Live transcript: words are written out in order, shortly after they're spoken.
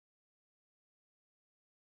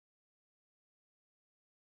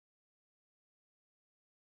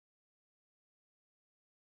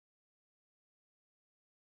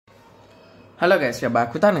Hello guys, we are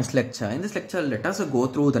back with our next lecture. In this lecture, let us go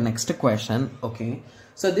through the next question. Okay,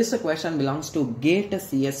 so this question belongs to GATE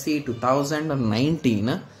CSC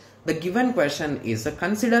 2019. The given question is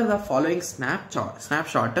consider the following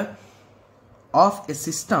snapshot of a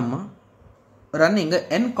system running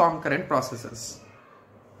n concurrent processes.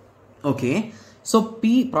 Okay, so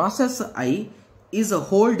process I is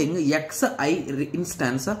holding xi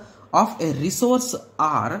instance of a resource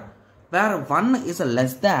R where 1 is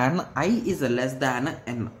less than I is less than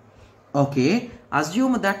n. Okay,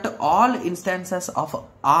 assume that all instances of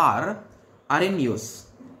R are in use.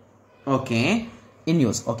 Okay, in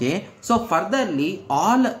use. Okay, so furtherly,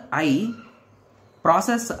 all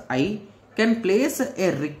process I can place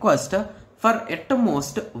a request for at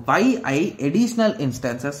most yi additional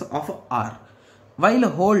instances of R while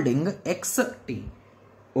holding xt.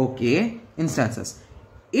 Okay, instances.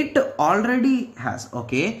 It already has.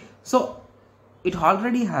 Okay, so it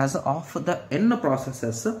already has of the n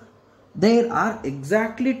processes. There are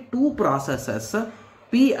exactly two processes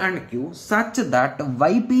P and Q such that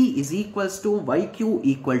yp is equals to yq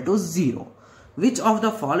equal to 0. Which of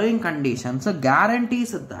the following conditions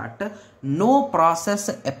guarantees that no process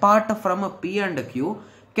apart from P and Q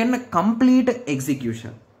can complete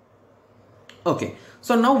execution? Okay,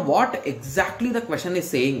 so now what exactly the question is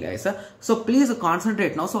saying, guys? So please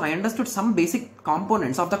concentrate now. So I understood some basic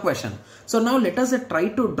components of the question. So now let us try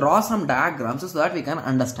to draw some diagrams so that we can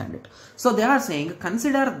understand it. So they are saying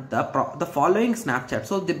consider the following snapshot.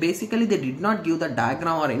 So they did not give the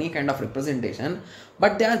diagram or any kind of representation,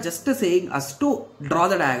 but they are just saying us to draw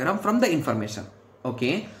the diagram from the information.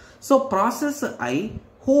 Okay, so process I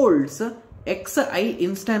holds xi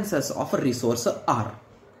instances of a resource R.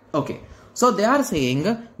 Okay, so they are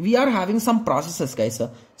saying we are having some processes, guys.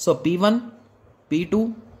 So P1,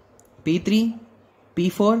 P2, P3,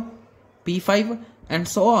 P4, P5 and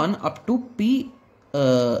so on up to Pn.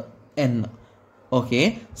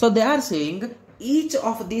 Okay, so they are saying each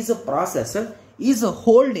of these processes is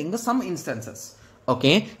holding some instances.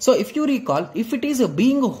 Okay, so if you recall, if it is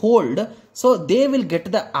being held, so they will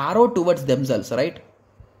get the arrow towards themselves, right?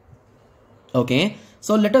 Okay,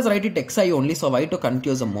 so let us write it xi only, so why to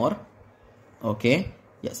confuse more? Okay,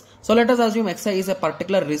 yes, so let us assume xi is a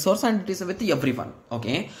particular resource and it is with everyone.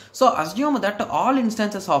 Okay, so assume that all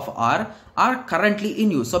instances of R are currently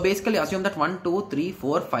in use. So basically assume that 1, 2, 3,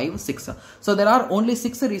 4, 5, 6. So there are only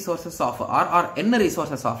 6 resources of R or n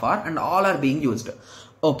resources of R and all are being used.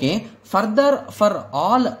 Okay, further for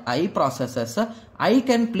all I processes, I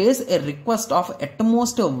can place a request of at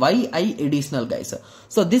most yi additional, guys.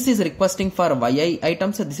 So this is requesting for yi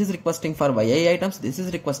items, this is requesting for yi items, this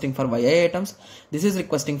is requesting for yi items, this is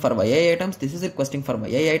requesting for yi items, this is requesting for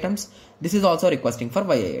yi items, this is also requesting for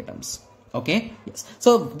yi items. Okay, yes,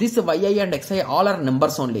 so this yi and xi all are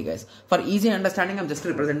numbers only, guys. For easy understanding, I'm just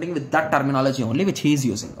representing with that terminology only which he is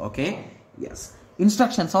using. Okay, yes,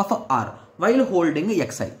 instructions of R while holding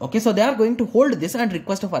xi. Okay, so they are going to hold this and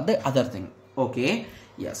request for the other thing. Okay,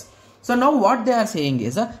 yes, so now what they are saying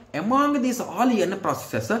is among these all n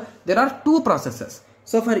processes there are two processes.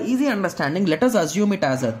 So for easy understanding, let us assume it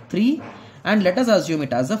as a 3 and let us assume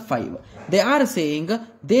it as a 5. They are saying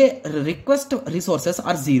they request resources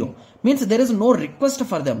are 0, means there is no request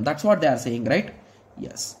for them. That's what they are saying, right?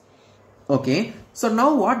 Yes. Okay, so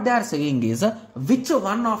now what they are saying is which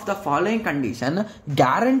one of the following condition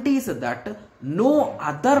guarantees that no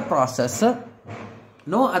other process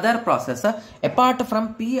apart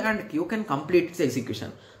from P and Q can complete its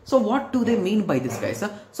execution. So what do they mean by this, guys?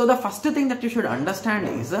 So the first thing that you should understand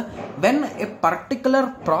is when a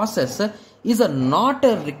particular process is not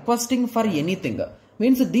requesting for anything,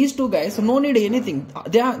 means these two guys no need anything,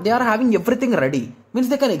 they are having everything ready, means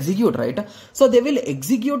they can execute, right? So they will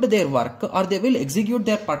execute their work or they will execute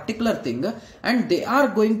their particular thing and they are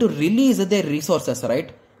going to release their resources,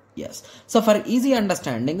 right? Yes, so for easy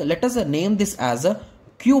understanding, let us name this as a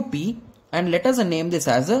QP and let us name this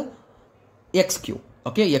as a XQ.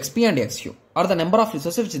 Okay, XP and XQ are the number of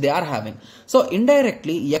resources which they are having. So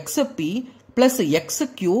indirectly XP plus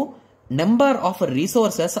XQ number of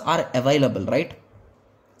resources are available right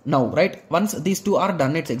now, right? Once these two are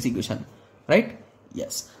done its execution, right?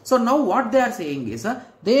 Yes, so now what they are saying is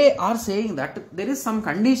they are saying that there is some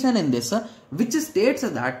condition in this which states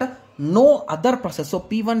that no other process, so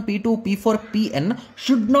P1, P2, P4, Pn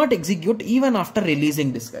should not execute even after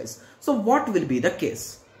releasing this, guys. So what will be the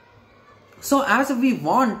case? So as we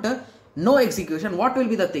want no execution, what will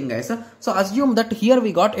be the thing, guys? So assume that here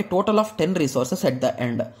we got a total of 10 resources at the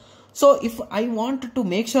end. So if I want to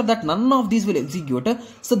make sure that none of these will execute,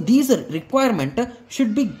 so these requirement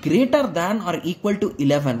should be greater than or equal to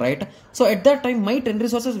 11, right? So at that time my 10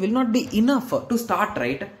 resources will not be enough to start,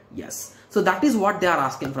 right? Yes. So that is what they are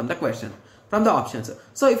asking from the question, from the options.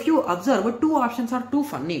 So if you observe, two options are too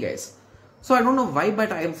funny, guys. So I don't know why,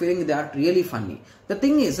 but I am feeling they are really funny. The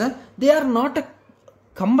thing is, they are not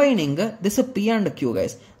combining this P and Q,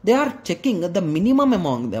 guys. They are checking the minimum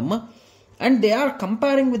among them and they are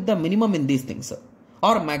comparing with the minimum in these things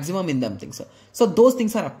or maximum in them things. So those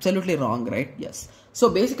things are absolutely wrong, right? Yes. So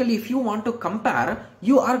basically if you want to compare,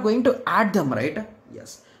 you are going to add them, right?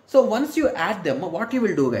 Yes. So once you add them, what you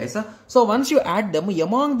will do, guys? So once you add them,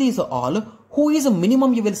 among these all, who is a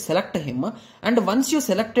minimum, you will select him, and once you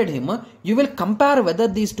selected him, you will compare whether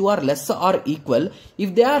these two are less or equal.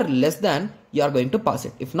 If they are less than, you are going to pass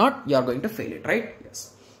it. If not, you are going to fail it, right?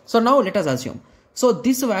 Yes. So now let us assume. So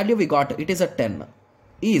this value we got, it is a 10,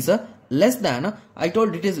 is less than, I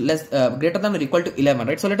told it is less greater than or equal to 11,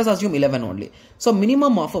 right? So let us assume 11 only. So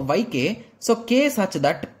minimum of yk, so k such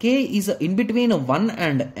that k is in between 1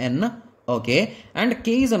 and n, okay, and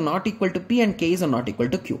k is not equal to p and k is not equal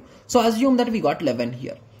to q. So assume that we got 11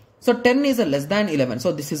 here. So 10 is less than 11.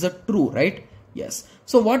 So this is a true, right? Yes.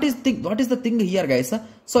 So what is the thing here, guys?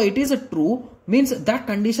 So it is a true means that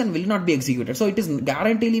condition will not be executed. So it is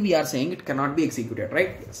guaranteedly we are saying it cannot be executed,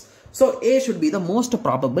 right? Yes. So A should be the most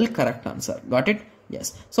probable correct answer. Got it?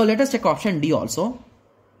 Yes. So let us check option D also.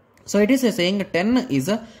 So it is saying 10 is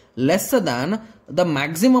less than the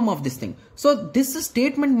maximum of this thing. So this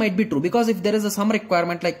statement might be true because if there is some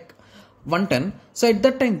requirement like 110, so at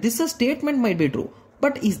that time this statement might be true.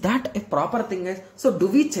 But is that a proper thing, guys? So do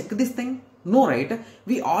we check this thing? No, right?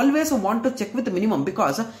 We always want to check with the minimum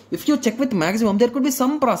because if you check with maximum, there could be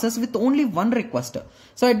some process with only one request.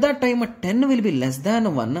 So at that time, 10 will be less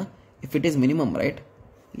than 1 if it is minimum, right?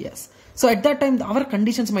 Yes. So at that time, our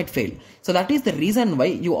conditions might fail. So that is the reason why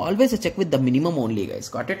you always check with the minimum only, guys.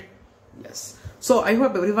 Got it? Yes. So I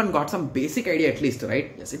hope everyone got some basic idea at least,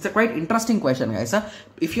 right? Yes. It's a quite interesting question, guys.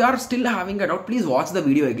 If you are still having a doubt, please watch the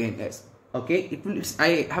video again, guys. Okay,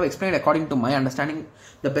 I have explained according to my understanding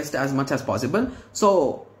the best as much as possible.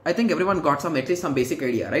 So I think everyone got at least some basic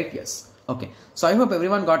idea, right? Yes. Okay. So I hope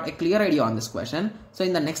everyone got a clear idea on this question. So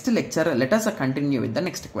in the next lecture, let us continue with the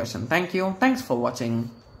next question. Thank you. Thanks for watching.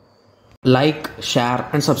 Like, share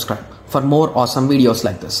and subscribe for more awesome videos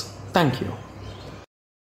like this. Thank you.